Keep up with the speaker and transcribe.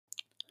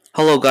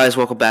Hello, guys.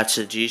 Welcome back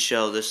to the G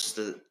Show. This is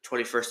the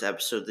 21st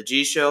episode of the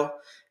G Show.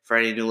 For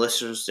any new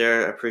listeners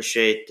there, I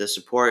appreciate the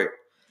support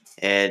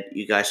and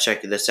you guys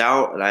checking this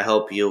out. And I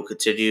hope you'll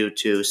continue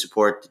to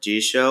support the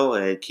G Show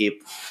and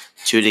keep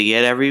tuning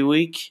in every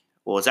week.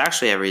 Well, it's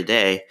actually every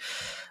day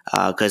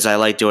because I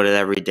like doing it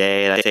every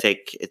day. And I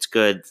think it's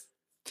good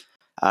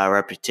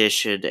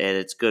repetition and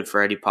it's good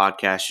for any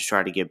podcast who's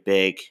trying to get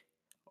big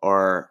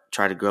or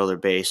try to grow their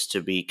base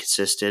to be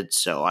consistent.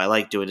 So I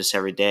like doing this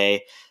every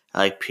day. I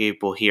like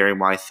people hearing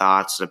my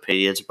thoughts and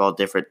opinions about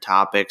different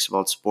topics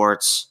about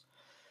sports.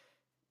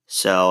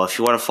 So if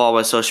you want to follow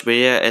my social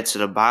media, it's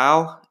in the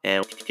bio,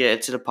 and we get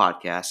into the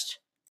podcast.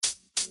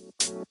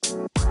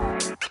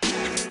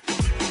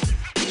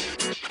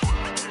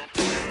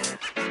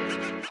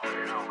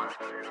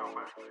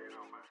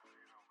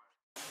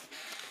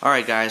 All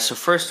right, guys. So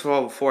first of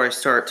all, before I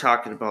start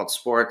talking about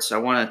sports, I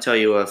want to tell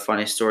you a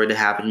funny story that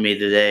happened to me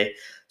today.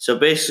 So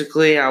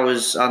basically, I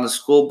was on the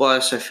school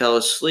bus. I fell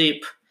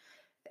asleep,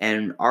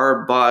 and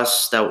our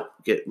bus that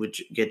would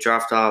get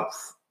dropped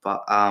off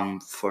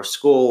for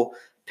school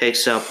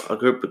picks up a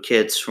group of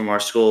kids from our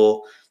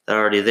school that are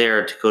already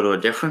there to go to a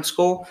different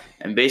school.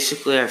 And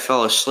basically, I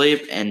fell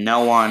asleep, and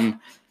no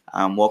one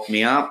woke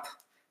me up.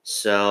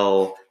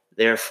 So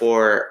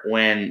therefore,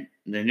 when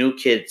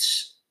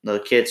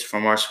the kids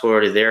from our school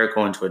already there, are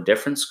going to a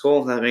different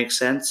school. If that makes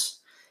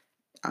sense.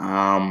 Got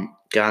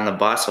on the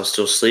bus. I was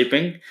still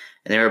sleeping,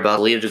 and they were about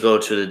to leave to go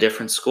to the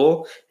different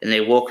school, and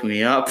they woke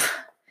me up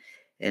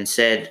and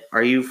said,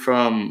 "Are you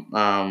from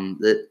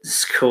the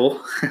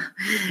school?"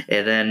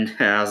 And then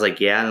I was like,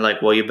 "Yeah." And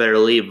like, "Well, you better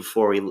leave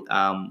before we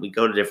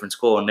go to different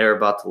school." And they were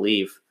about to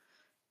leave.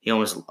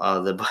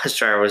 The bus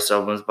driver was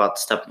almost about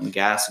to step on the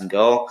gas and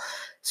go.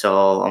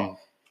 So I'm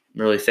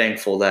really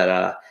thankful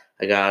that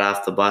I got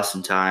off the bus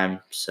in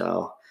time.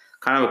 So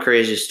kind of a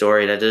crazy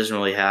story that doesn't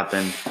really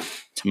happen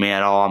to me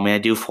at all. I mean, I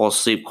do fall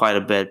asleep quite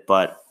a bit,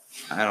 but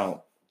I don't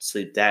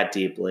sleep that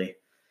deeply.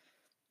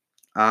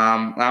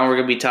 Now we're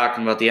going to be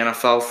talking about the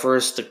NFL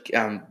first.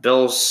 The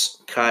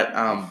Bills cut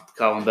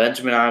Calvin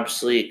Benjamin,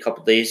 obviously, a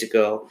couple days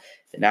ago,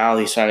 and now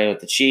he's signing with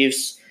the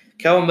Chiefs.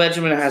 Calvin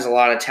Benjamin has a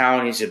lot of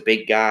talent. He's a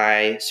big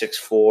guy,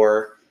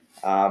 6'4",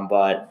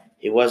 but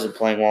he wasn't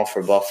playing well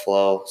for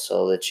Buffalo,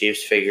 so the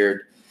Chiefs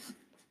figured,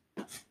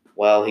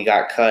 well, he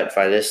got cut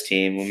by this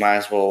team. We might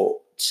as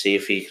well see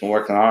if he can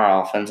work on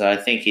our offense, and I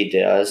think he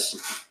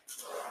does.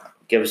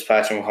 Gives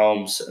Patrick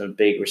Mahomes a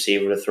big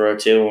receiver to throw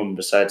to, and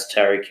besides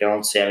Tyreek Hill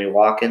and Sammy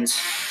Watkins,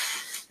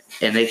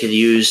 and they could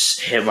use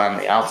him on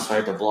the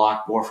outside to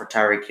block more for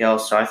Tyreek Hill.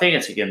 So I think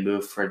it's a good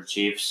move for the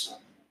Chiefs.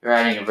 They're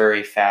adding a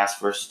very fast,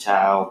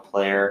 versatile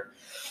player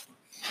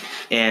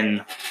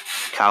in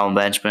Calvin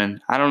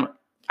Benjamin. I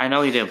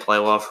know he didn't play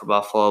well for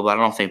Buffalo, but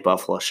I don't think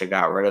Buffalo should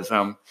have got rid of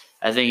him.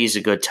 I think he's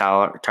a good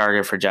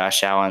target for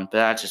Josh Allen, but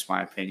that's just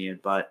my opinion.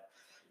 But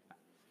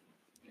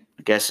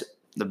I guess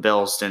the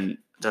Bills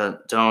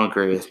don't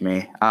agree with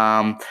me.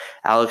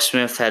 Alex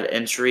Smith had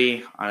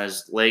injury on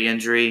his leg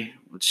injury,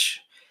 which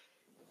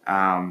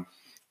that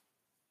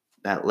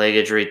leg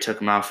injury took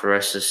him out for the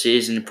rest of the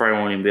season. He probably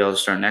won't even be able to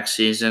start next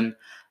season.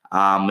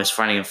 Is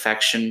fighting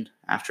infection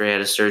after he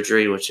had a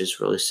surgery, which is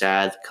really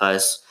sad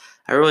because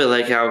I really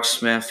like Alex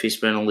Smith. He's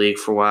been in the league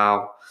for a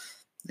while.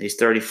 He's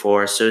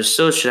 34, so he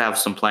still should have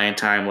some playing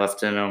time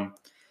left in him.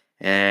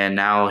 And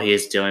now he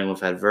is dealing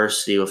with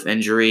adversity, with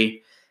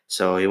injury,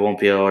 so he won't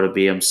be able to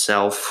be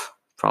himself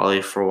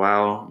probably for a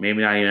while,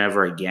 maybe not even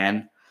ever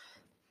again.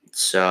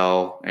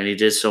 So, and he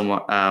did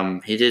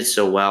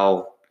so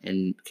well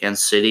in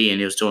Kansas City, and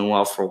he was doing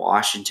well for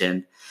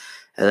Washington.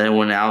 And then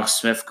when Alex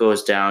Smith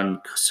goes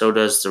down, so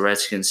does the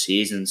Redskins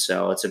season.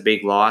 So it's a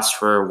big loss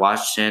for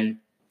Washington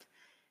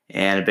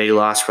and a big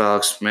loss for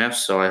Alex Smith.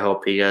 So I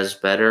hope he does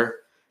better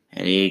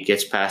and he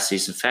gets past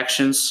these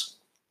infections.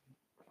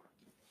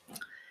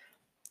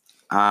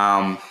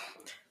 Um,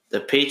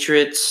 the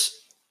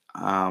Patriots,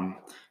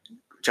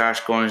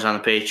 Josh Gordon's on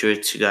the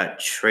Patriots, who got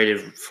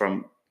traded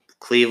from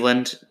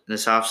Cleveland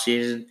this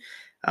offseason.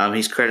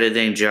 He's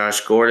crediting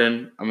Josh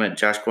Gordon.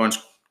 Josh Gordon's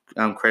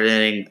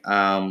crediting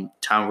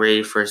Tom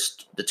Brady for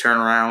the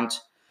turnaround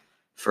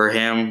for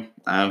him.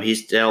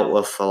 He's dealt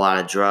with a lot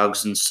of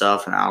drugs and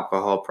stuff and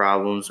alcohol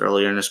problems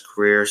earlier in his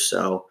career,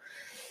 so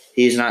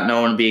he's not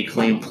known to be a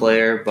clean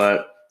player,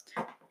 but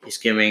he's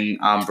giving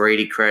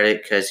Brady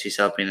credit because he's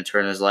helping to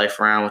turn his life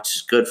around, which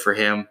is good for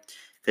him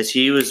because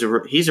he's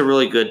a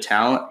really good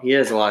talent. He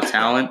has a lot of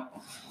talent,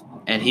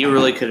 and he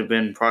really could have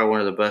been probably one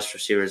of the best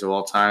receivers of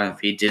all time if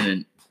he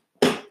didn't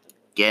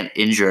get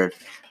injured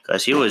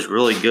because he was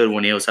really good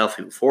when he was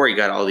healthy before he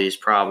got all these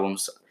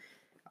problems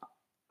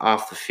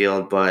off the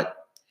field. But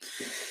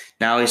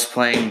now he's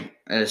playing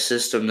in a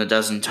system that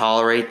doesn't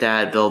tolerate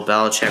that. Bill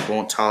Belichick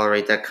won't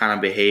tolerate that kind of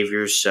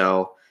behavior.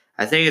 So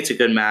I think it's a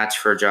good match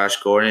for Josh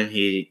Gordon.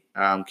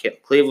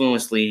 Cleveland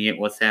was lenient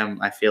with him.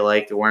 I feel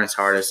like they weren't as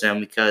hard as him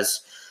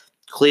because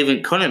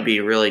Cleveland couldn't be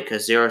really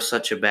because they were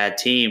such a bad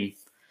team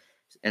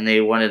and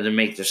they wanted to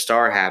make their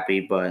star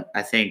happy. But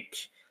I think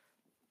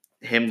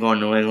him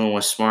going to New England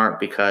was smart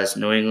because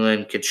New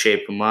England could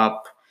shape him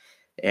up.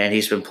 and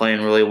he's been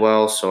playing really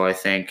well. So I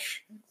think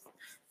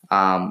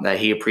that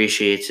he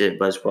appreciates it,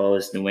 but as well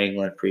as New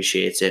England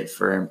appreciates it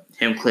for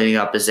him cleaning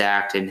up his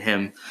act and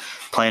him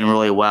playing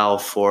really well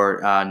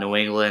for New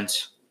England.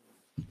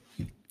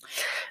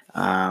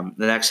 The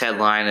next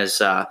headline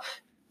is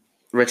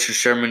Richard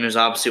Sherman is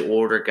obviously an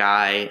older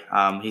guy.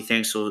 He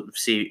thinks he'll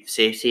see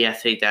safety. I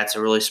think that's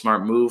a really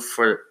smart move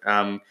for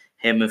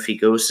him if he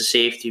goes to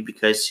safety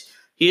because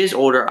he is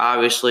older,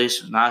 obviously,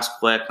 so not as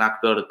quick,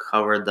 not going to be able to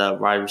cover the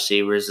wide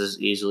receivers as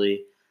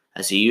easily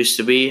as he used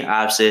to be.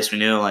 Obviously, as we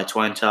knew, like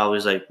 2012, he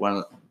was like one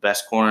of the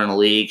best corner in the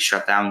league,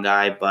 shutdown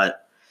guy,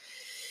 but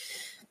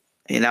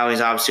now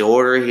he's obviously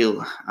older.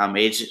 He'll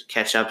age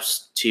catch up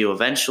to you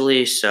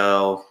eventually,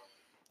 so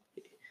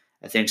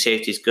I think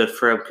safety is good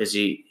for him because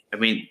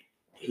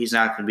he's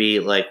not going to be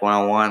like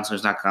one-on-one, so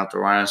he's not going to have to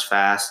run as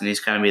fast, and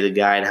he's going to be the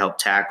guy to help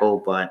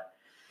tackle. But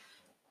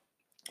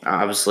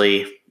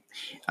obviously,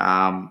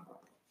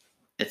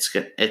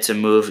 it's a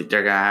move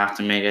they're going to have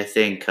to make, I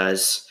think,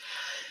 because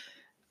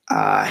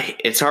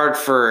it's hard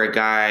for a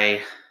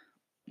guy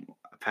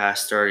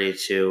past 30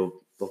 to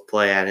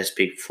play at his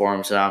peak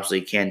performance, and obviously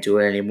he can't do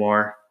it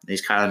anymore.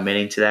 He's kind of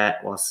admitting to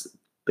that,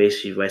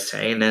 basically by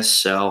saying this.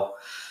 So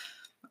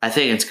I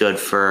think it's good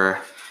for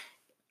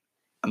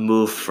a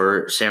move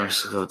for San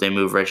Francisco if they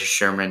move Richard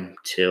Sherman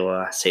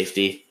to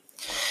safety.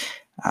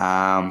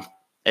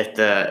 If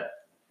the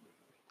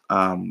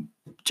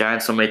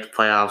Giants don't make the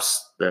playoffs,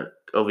 the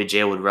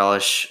OBJ would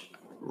relish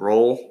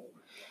role.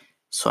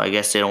 So I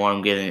guess they don't want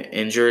him getting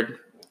injured.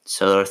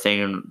 So they're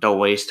thinking don't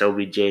waste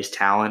OBJ's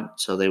talent,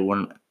 so they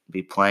wouldn't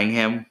be playing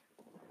him,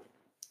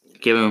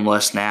 giving him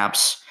less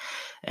snaps.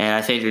 And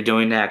I think they're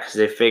doing that because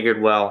they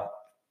figured, well,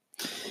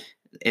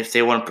 if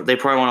they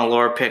probably want a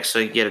lower pick so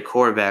you get a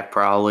quarterback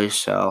probably.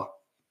 So,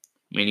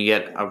 you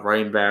get a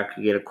running back,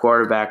 you get a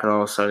quarterback, and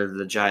all of a sudden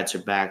the Giants are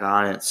back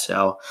on it.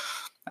 So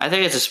I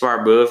think it's a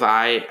smart move.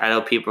 I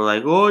know people are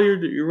like, "Oh,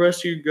 you're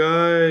resting your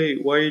guy.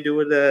 Why are you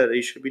doing that?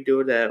 You should be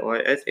doing that." Well,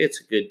 I think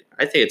it's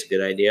a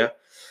good idea.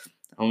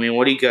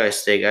 What do you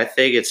guys think? I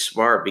think it's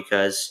smart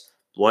because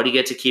one, you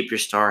get to keep your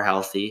star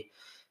healthy.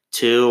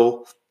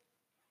 Two,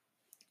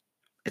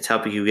 it's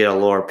helping you get a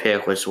lower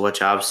pick, which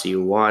obviously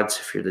you want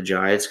if you're the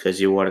Giants because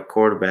you want a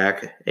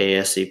quarterback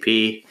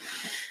ASAP.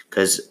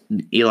 Because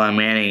Eli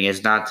Manning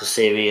is not the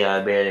same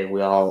Eli Manning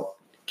we all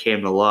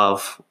came to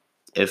love.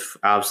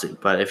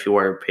 But if you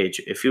were a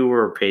Patriots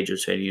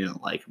fan, you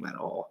didn't like him at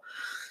all.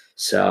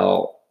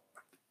 So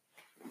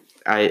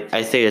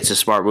I think it's a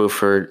smart move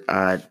for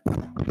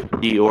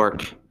New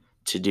York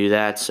to do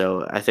that.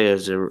 So I think it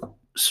was a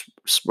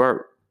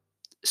smart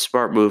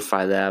move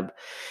by them.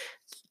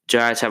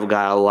 Giants haven't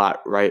got a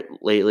lot right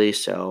lately,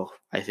 so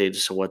I think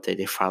this is one thing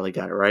they finally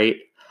got it right.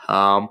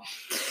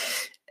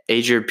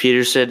 Adrian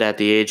Peterson, at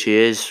the age he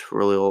is,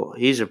 really old.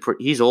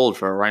 He's old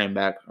for a running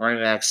back.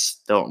 Running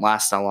backs don't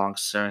last that long,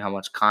 considering how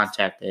much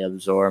contact they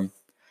absorb.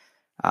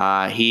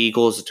 He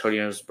equals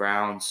Antonio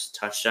Brown's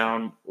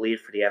touchdown lead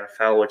for the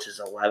NFL, which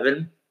is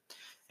 11.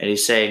 And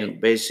he's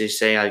basically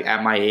saying, like,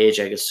 at my age,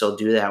 I can still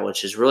do that,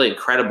 which is really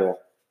incredible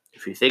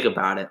if you think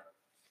about it.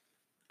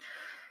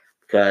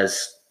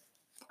 Because,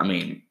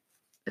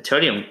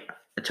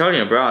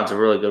 Antonio Brown's a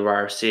really good wide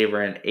receiver,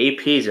 and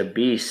AP is a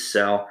beast.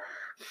 So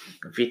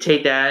if you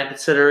take that into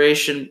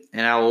consideration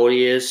and how old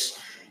he is,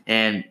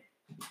 and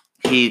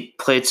he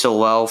played so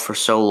well for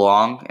so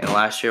long, and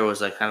last year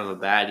was like kind of a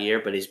bad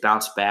year, but he's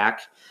bounced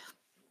back.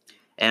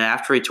 And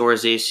after he tore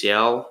his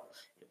ACL,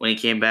 when he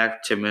came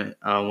back from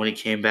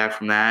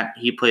that,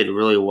 he played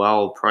really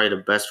well, probably the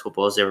best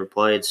football he's ever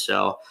played.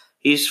 So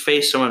he's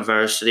faced some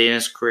adversity in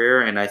his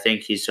career, and I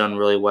think he's done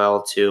really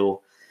well to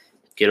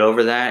get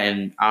over that,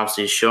 and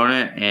obviously he's shown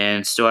it,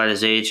 and still at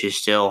his age, he's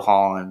still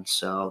hauling.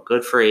 So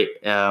good for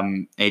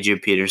Adrian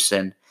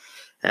Peterson.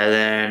 And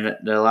then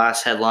the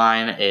last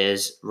headline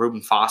is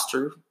Reuben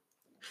Foster's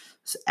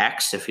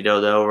ex. If you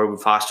don't know, Reuben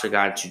Foster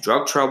got into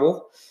drug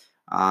trouble.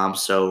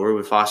 So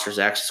Reuben Foster's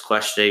ex is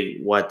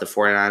questioning what the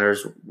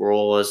 49ers'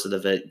 role is in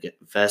the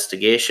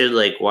investigation.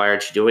 Like, why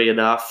aren't you doing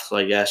enough? So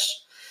I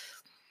guess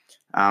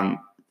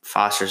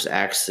Foster's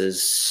ex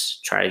is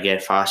trying to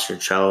get Foster in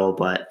trouble,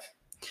 but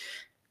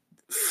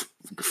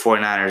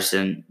 49ers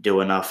didn't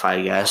do enough,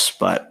 I guess.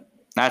 But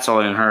that's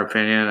all in her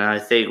opinion. And I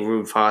think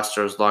Reuben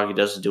Foster, as long as he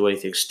doesn't do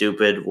anything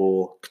stupid,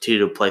 will continue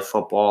to play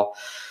football.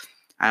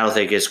 I don't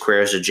think his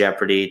career is in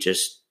jeopardy.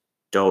 Just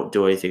don't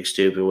do anything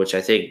stupid, which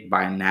I think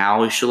by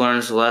now he should learn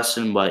his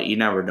lesson, but you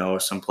never know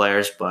with some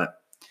players. But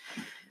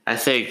I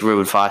think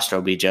Reuben Foster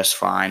will be just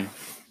fine.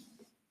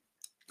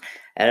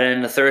 And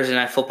then the Thursday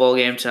night football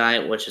game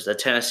tonight, which is the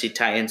Tennessee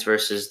Titans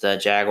versus the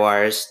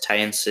Jaguars.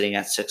 Titans sitting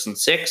at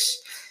 6-6,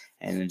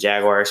 and the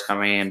Jaguars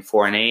coming in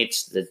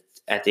 4-8.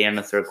 At the end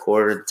of the third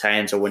quarter, the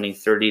Titans are winning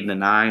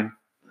 30-9.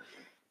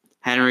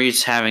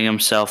 Henry's having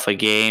himself a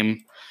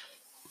game.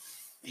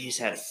 He's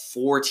had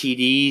 4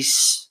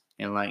 TDs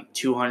and like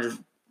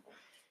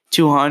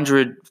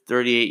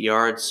 238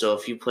 yards. So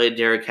if you played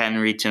Derrick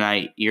Henry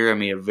tonight, you're going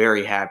to be a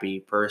very happy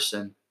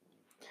person.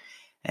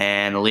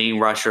 And the leading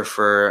rusher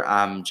for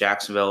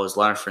Jacksonville was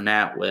Leonard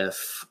Fournette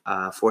with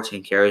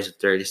 14 carries at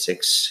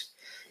 36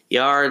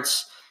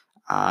 yards.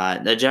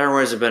 The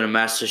Jaguars have been a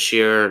mess this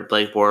year.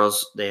 Blake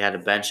Bortles, they had to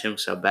bench him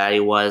because how bad he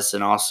was.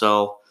 And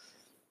also,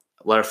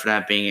 Leonard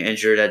Fournette being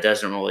injured, that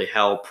doesn't really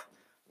help.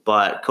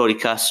 But Cody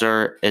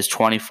Kessler is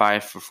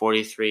 25 for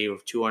 43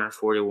 with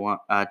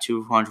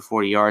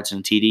 240 yards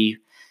and TD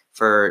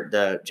for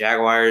the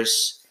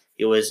Jaguars.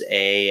 He was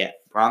a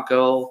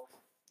Bronco.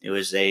 It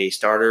was a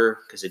starter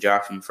because they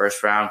dropped him in the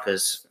first round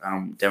because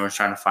Denver's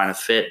trying to find a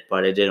fit,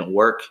 but it didn't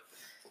work.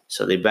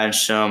 So they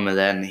benched him, and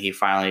then he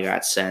finally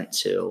got sent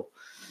to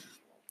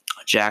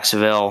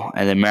Jacksonville.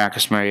 And then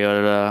Marcus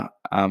Mariota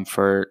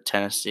for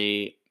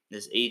Tennessee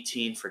is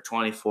 18 for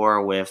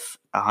 24 with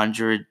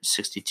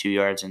 162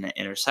 yards and an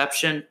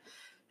interception.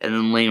 And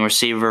then leading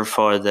receiver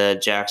for the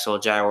Jacksonville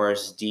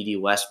Jaguars, D.D.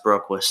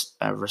 Westbrook, with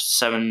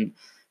 7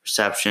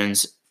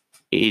 receptions,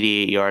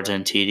 88 yards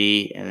on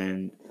TD. And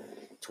then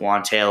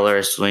Twan Taylor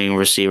is leading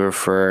receiver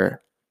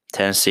for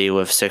Tennessee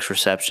with 6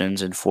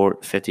 receptions and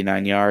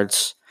 59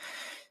 yards.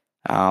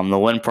 The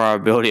win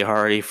probability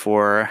already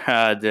for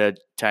the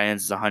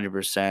Titans is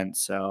 100%.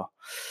 So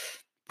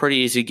pretty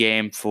easy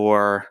game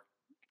for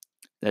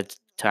the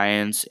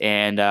Titans.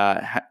 And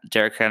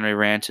Derrick Henry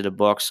ran to the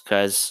books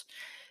because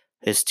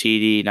his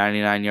TD,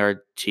 99-yard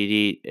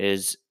TD,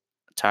 is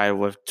tied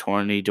with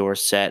Tony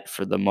Dorsett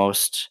for the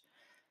most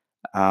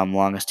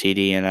longest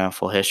TD in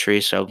NFL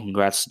history. So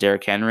congrats to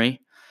Derrick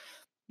Henry.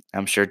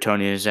 I'm sure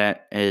Tony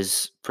Dorsett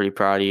is pretty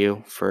proud of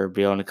you for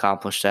being able to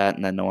accomplish that,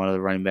 and that no one other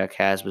running back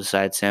has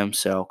besides him.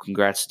 So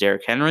congrats to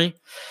Derrick Henry.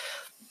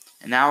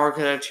 And now we're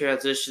going to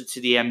transition to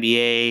the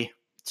NBA.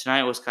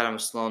 Tonight was kind of a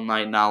slow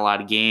night, not a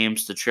lot of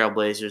games. The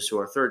Trailblazers, who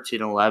are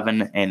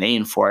 13-11 and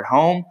 8-4 at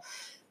home,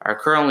 are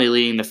currently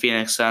leading the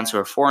Phoenix Suns, who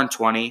are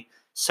 4-20,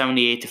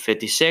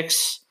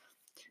 78-56.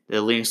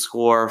 The leading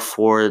scorer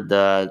for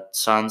the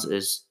Suns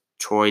is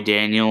Troy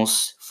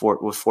Daniels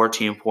with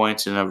 14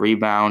 points and a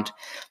rebound.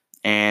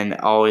 And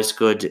always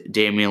good,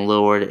 Damian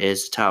Lillard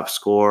is the top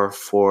scorer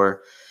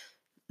for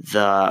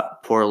the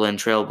Portland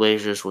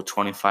Trailblazers with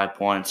 25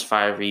 points,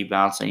 5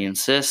 rebounds, and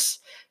assists.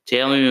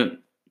 Damian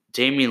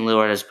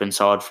Lillard has been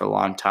solid for a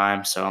long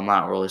time, so I'm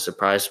not really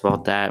surprised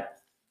about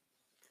that.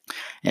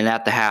 And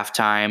at the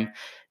halftime,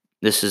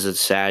 this is a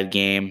sad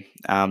game.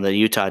 The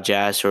Utah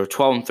Jazz, who are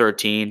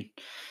 12-13,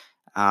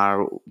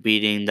 are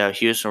beating the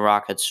Houston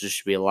Rockets, who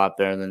should be a lot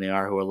better than they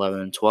are, who are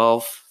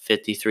 11-12,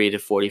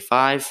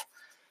 53-45.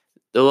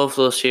 Both of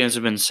those teams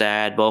have been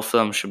sad. Both of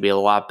them should be a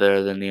lot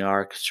better than they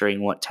are,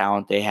 considering what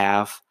talent they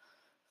have.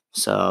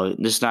 So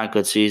this is not a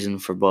good season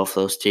for both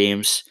those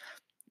teams.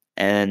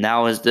 And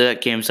that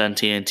game's on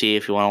TNT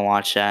if you want to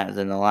watch that. And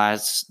then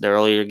the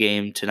earlier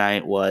game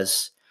tonight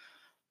was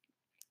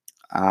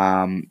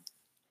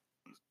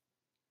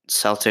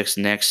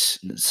Celtics-Knicks.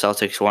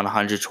 Celtics won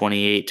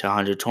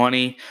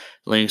 128-120.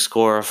 Leading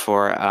scorer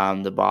for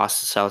the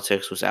Boston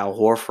Celtics was Al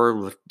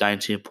Horford with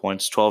 19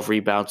 points, 12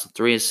 rebounds, and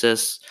 3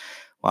 assists.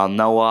 While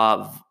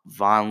Noah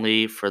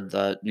Vonleh for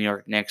the New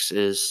York Knicks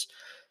is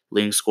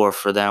leading scorer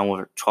for them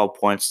with 12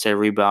 points, 10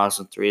 rebounds,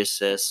 and 3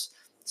 assists.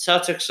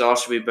 Celtics all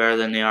should be better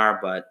than they are,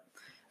 but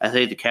I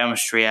think the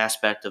chemistry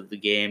aspect of the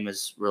game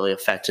has really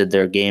affected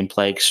their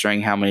gameplay,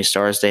 considering how many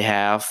stars they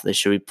have. They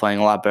should be playing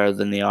a lot better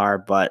than they are,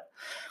 but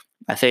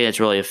I think it's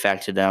really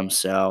affected them.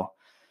 So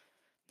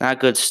not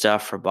good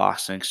stuff for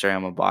Boston, considering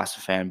I'm a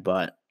Boston fan,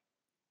 but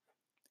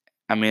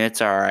I mean,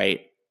 it's all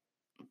right,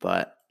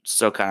 but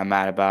still kind of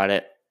mad about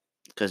it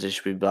because they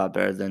should be a lot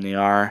better than they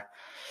are.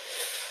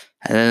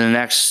 And then the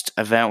next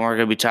event we're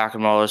going to be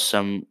talking about is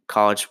some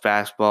college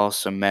basketball,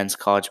 some men's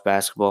college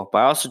basketball. But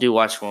I also do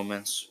watch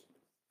women's.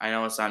 I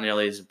know it's not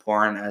nearly as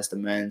important as the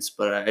men's,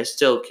 but I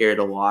still care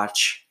to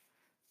watch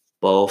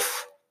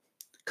both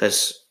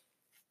because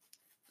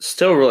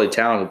still really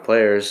talented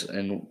players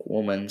in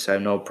women's. I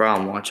have no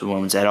problem watching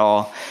women's at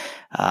all.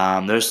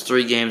 There's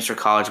 3 games for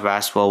college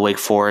basketball. Wake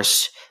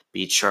Forest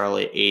beat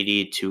Charlotte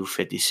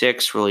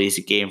 80-56. Really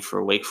easy game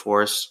for Wake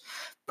Forest.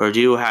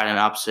 Purdue had an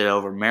upset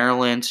over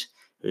Maryland,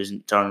 who's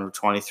number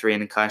 23 in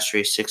the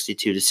country,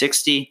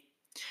 62-60.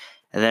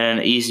 And then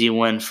an easy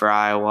win for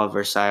Iowa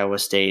versus Iowa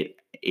State,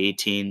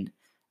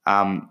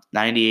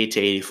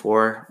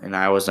 98-84, and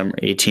Iowa's number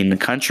 18 in the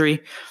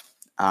country.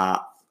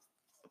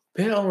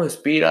 Pitt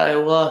almost beat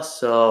Iowa,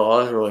 so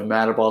I was really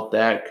mad about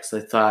that because I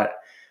thought,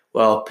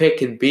 well, Pitt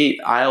can beat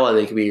Iowa,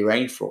 they can be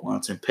ranked for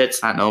once, and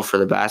Pitt's not known for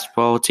the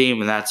basketball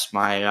team, and that's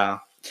my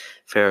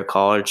favorite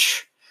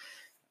college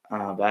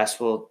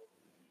basketball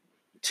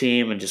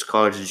team and just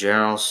college in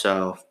general.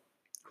 So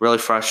really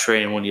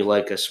frustrating when you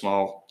like a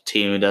small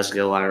team who doesn't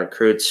get a lot of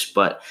recruits,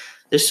 but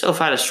they still have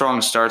had a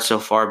strong start so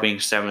far, being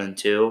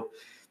 7-2,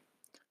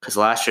 because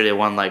last year they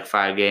won like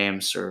 5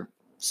 games or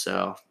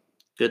so.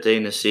 Good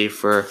thing to see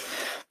for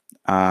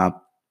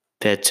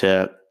Pitt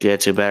to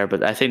get to better.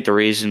 But I think the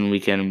reason we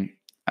can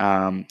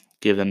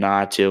give the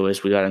nod to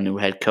is we got a new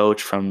head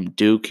coach from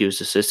Duke. He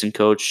was assistant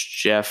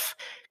coach, Jeff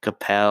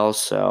Capel.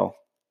 So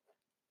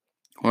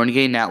when you're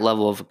getting that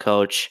level of a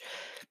coach,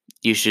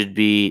 you should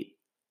be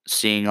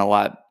seeing a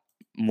lot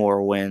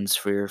more wins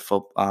for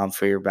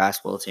your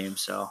basketball team.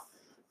 So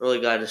really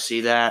glad to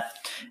see that.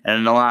 And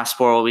then the last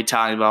sport we'll be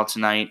talking about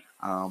tonight.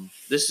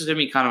 This is gonna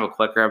be kind of a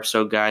quicker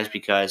episode, guys,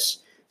 because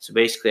so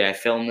basically I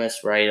filmed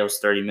this right. It was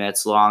 30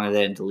 minutes long and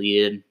then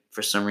deleted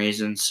for some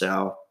reason.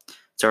 So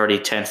it's already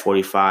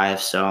 10:45.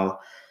 So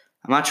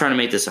I'm not trying to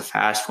make this a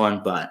fast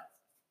one, but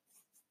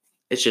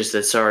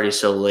it's already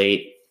so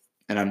late,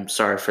 and I'm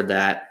sorry for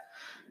that.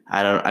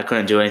 I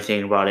couldn't do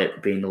anything about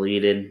it being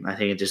deleted. I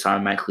think it just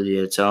automatically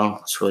did its own.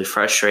 It's really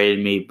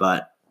frustrated me,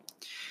 but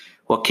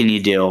what can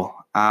you do?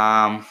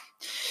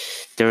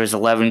 There was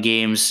 11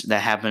 games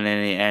that happened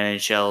in the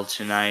NHL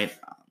tonight.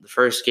 The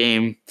first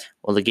game,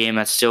 the game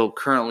that's still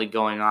currently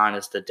going on,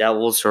 is the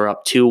Devils are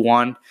up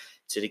 2-1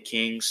 to the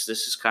Kings.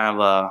 This is kind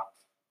of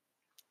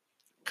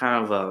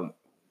a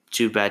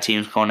two bad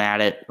teams going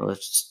at it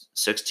with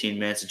 16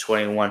 minutes and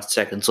 21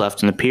 seconds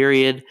left in the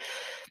period.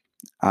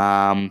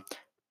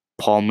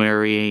 Paul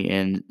Murray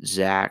and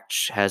Zach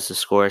has the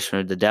scores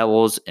for the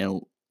Devils,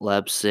 and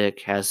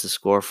Leipzig has the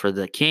score for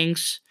the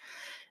Kings.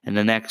 In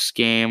the next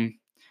game,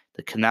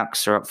 the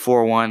Canucks are up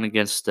 4-1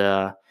 against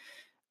the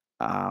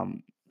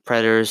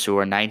Predators, who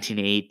are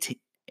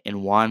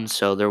 19-8-1,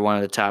 so they're one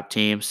of the top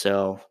teams.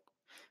 So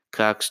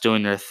Canucks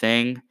doing their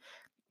thing.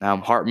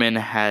 Hartman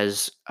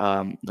has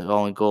the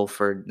only goal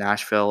for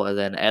Nashville, and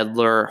then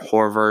Edler,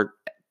 Horvath,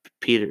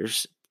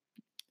 Peters,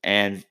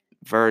 and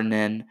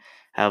Vernon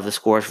have the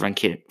scores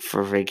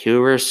for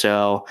Vancouver.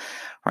 So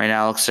right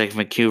now it looks like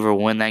Vancouver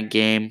win that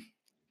game.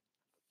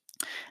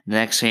 The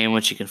next game,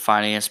 which you can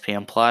find on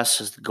ESPN Plus,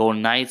 is the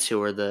Golden Knights, who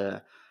were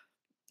the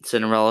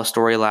Cinderella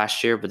story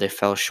last year, but they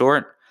fell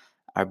short,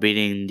 are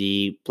beating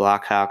the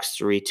Blackhawks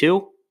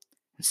 3-2.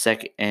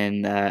 Second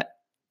in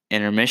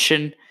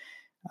intermission.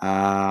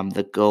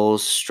 The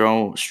goals,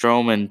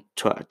 Strome and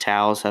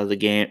Towles have the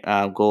game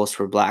goals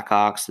for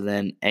Blackhawks, and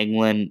then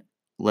Englund,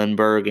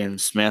 Lindbergh,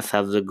 and Smith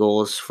have the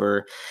goals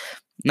for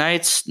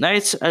Knights.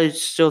 Knights, I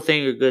still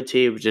think are a good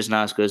team, but just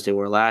not as good as they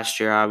were last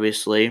year,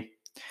 obviously.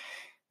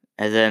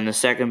 And then the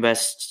second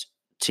best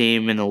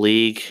team in the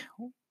league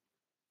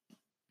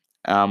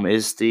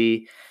is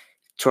the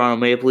Toronto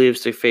Maple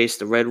Leafs. They faced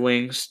the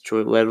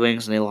Detroit Red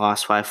Wings, and they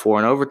lost 5-4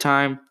 in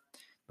overtime.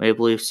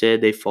 Maple Leafs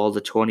did. They fall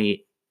to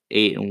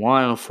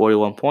 28-1 with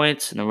 41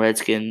 points, and the Red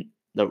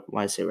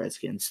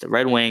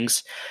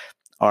Wings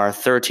are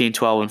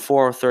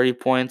 13-12-4 with 30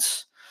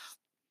 points.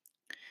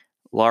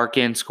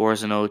 Larkin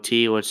scores an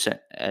OT, which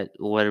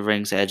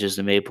rings edges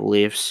the Maple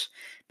Leafs.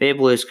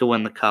 Maple Leafs could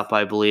win the Cup,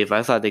 I believe.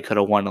 I thought they could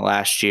have won it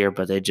last year,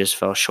 but they just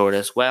fell short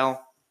as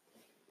well.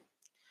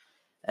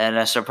 And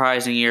a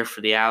surprising year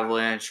for the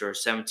Avalanche, who are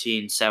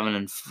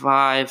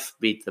 17-7-5,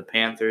 beat the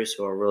Panthers,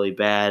 who are really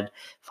bad,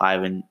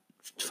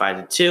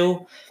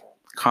 5-2.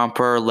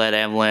 Comper led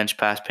Avalanche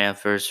past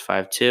Panthers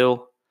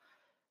 5-2.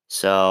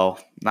 So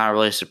not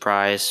really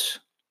surprised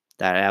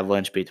that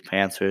Avalanche beat the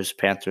Panthers.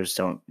 Panthers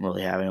don't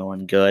really have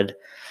anyone good.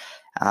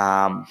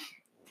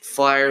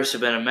 Flyers have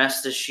been a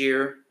mess this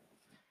year.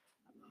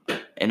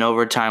 In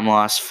overtime,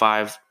 lost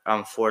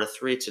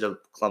 4-3 to the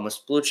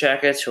Columbus Blue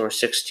Jackets, who are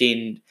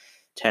 16-10-2.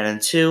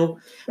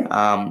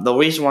 The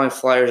reason why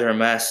Flyers are a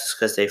mess is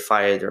because they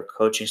fired their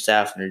coaching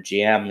staff and their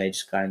GM, and they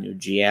just got a new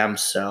GM.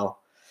 So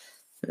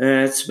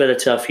it's been a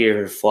tough year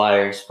for the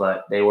Flyers,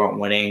 but they weren't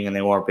winning and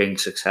they weren't being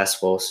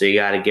successful. So you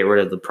got to get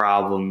rid of the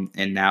problem,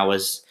 and now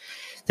is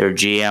their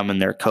GM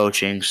and their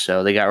coaching.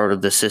 So they got rid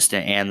of the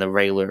assistant and the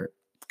regular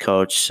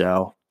coach.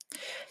 So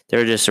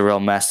they're just a real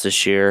mess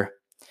this year.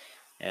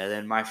 And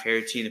then my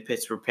favorite team, the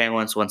Pittsburgh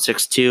Penguins, won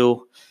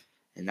 6-2.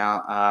 And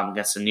now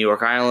against the New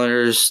York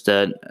Islanders,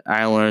 the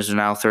Islanders are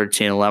now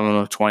 13-11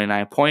 with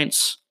 29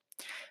 points,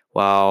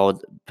 while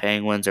the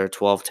Penguins are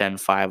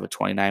 12-10-5 with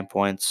 29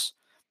 points.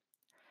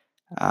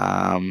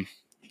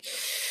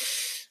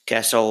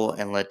 Kessel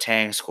and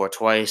Letang scored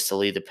twice to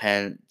lead the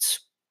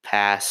Pens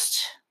past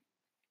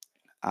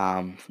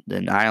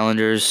the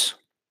Islanders.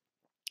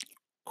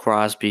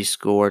 Crosby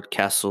scored,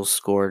 Kessel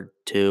scored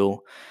 2,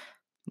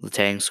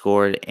 Letang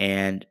scored,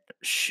 and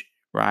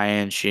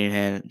Ryan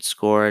Sheehan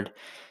scored.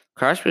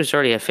 Crosby's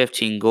already at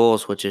 15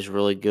 goals, which is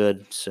really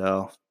good.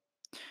 So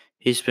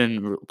he's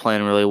been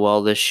playing really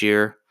well this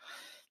year.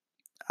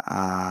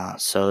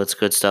 So it's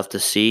good stuff to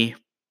see.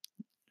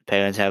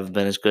 Penguins haven't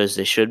been as good as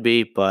they should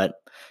be, but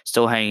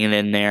still hanging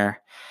in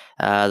there.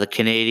 The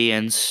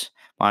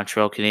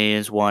Montreal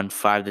Canadiens won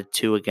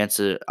 5-2 against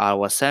the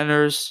Ottawa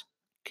Senators.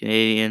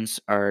 Canadiens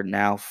are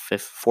now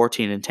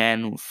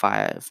 14-10,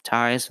 5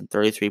 ties and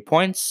 33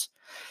 points.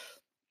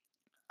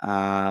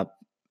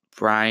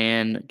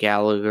 Brian,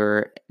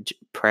 Gallagher,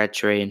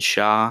 Petrie, and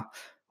Shaw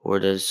were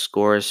the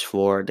scores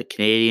for the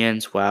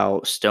Canadiens,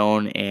 while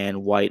Stone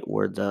and White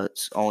were the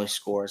only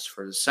scores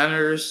for the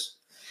Senators.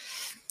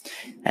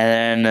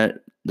 And then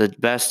the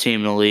best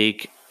team in the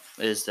league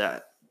is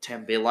the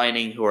Tampa Bay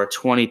Lightning, who are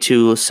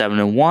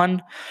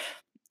 22-7-1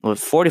 with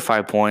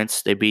 45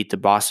 points. They beat the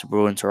Boston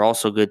Bruins, who are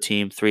also a good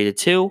team,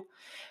 3-2.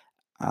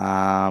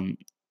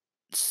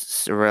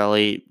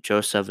 Cirelli,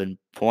 Joseph, and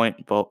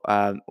Point both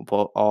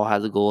all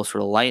had the goals for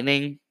the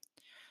Lightning.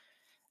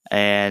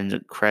 and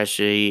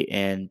Krejci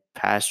and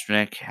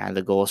Pastrnak had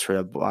the goals for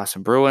the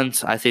Boston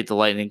Bruins. I think the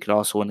Lightning could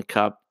also win the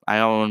Cup.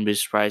 I wouldn't be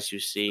surprised to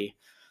see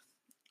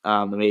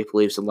the Maple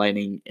Leafs and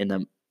Lightning in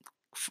the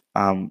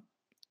um,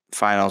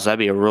 finals. That'd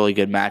be a really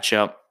good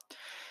matchup.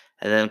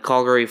 And then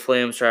Calgary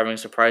Flames are having a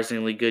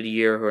surprisingly good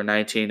year, who are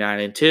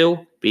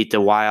 19-9-2, beat the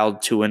Wild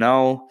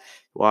 2-0.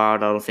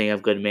 Wild, I don't think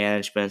have good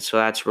management, so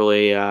that's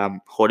really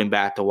holding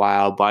back the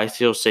Wild. But I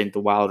still think the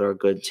Wild are a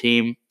good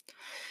team.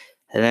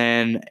 And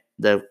then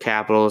the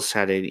Capitals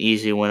had an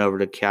easy win over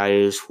the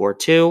Coyotes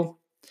 4-2.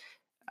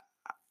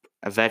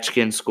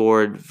 Ovechkin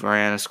scored,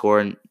 Verana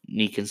scored,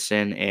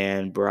 Nikinson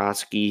and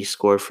Brodsky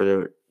scored for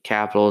the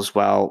Capitals,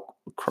 while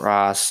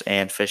Cross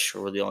and Fisher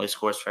were the only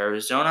scores for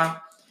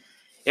Arizona.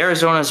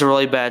 Arizona is a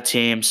really bad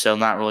team, so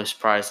not really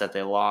surprised that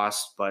they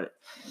lost, but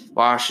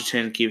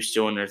Washington keeps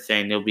doing their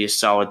thing. They'll be a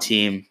solid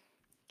team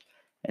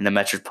in the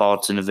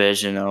Metropolitan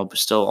Division. It'll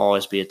still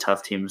always be a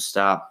tough team to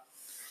stop.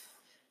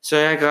 So,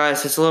 yeah,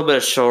 guys, it's a little bit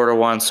of a shorter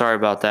one. Sorry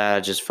about that. I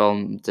just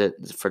filmed it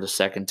for the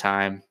second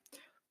time.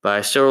 But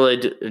I still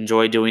really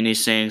enjoy doing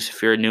these things.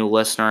 If you're a new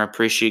listener, I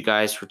appreciate you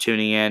guys for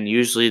tuning in.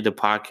 Usually the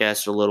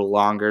podcasts are a little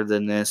longer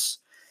than this,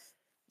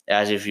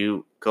 as if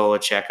you go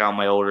and check out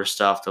my older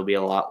stuff, they'll be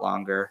a lot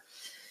longer.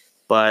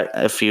 But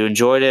if you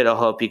enjoyed it, I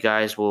hope you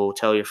guys will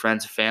tell your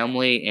friends and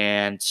family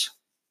and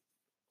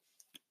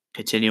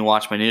continue to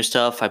watch my new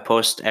stuff. I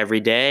post every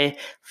day.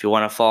 If you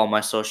want to follow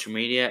my social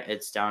media,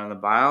 it's down in the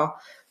bio.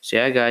 So,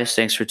 yeah, guys,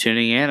 thanks for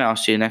tuning in. I'll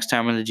see you next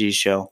time on The G Show.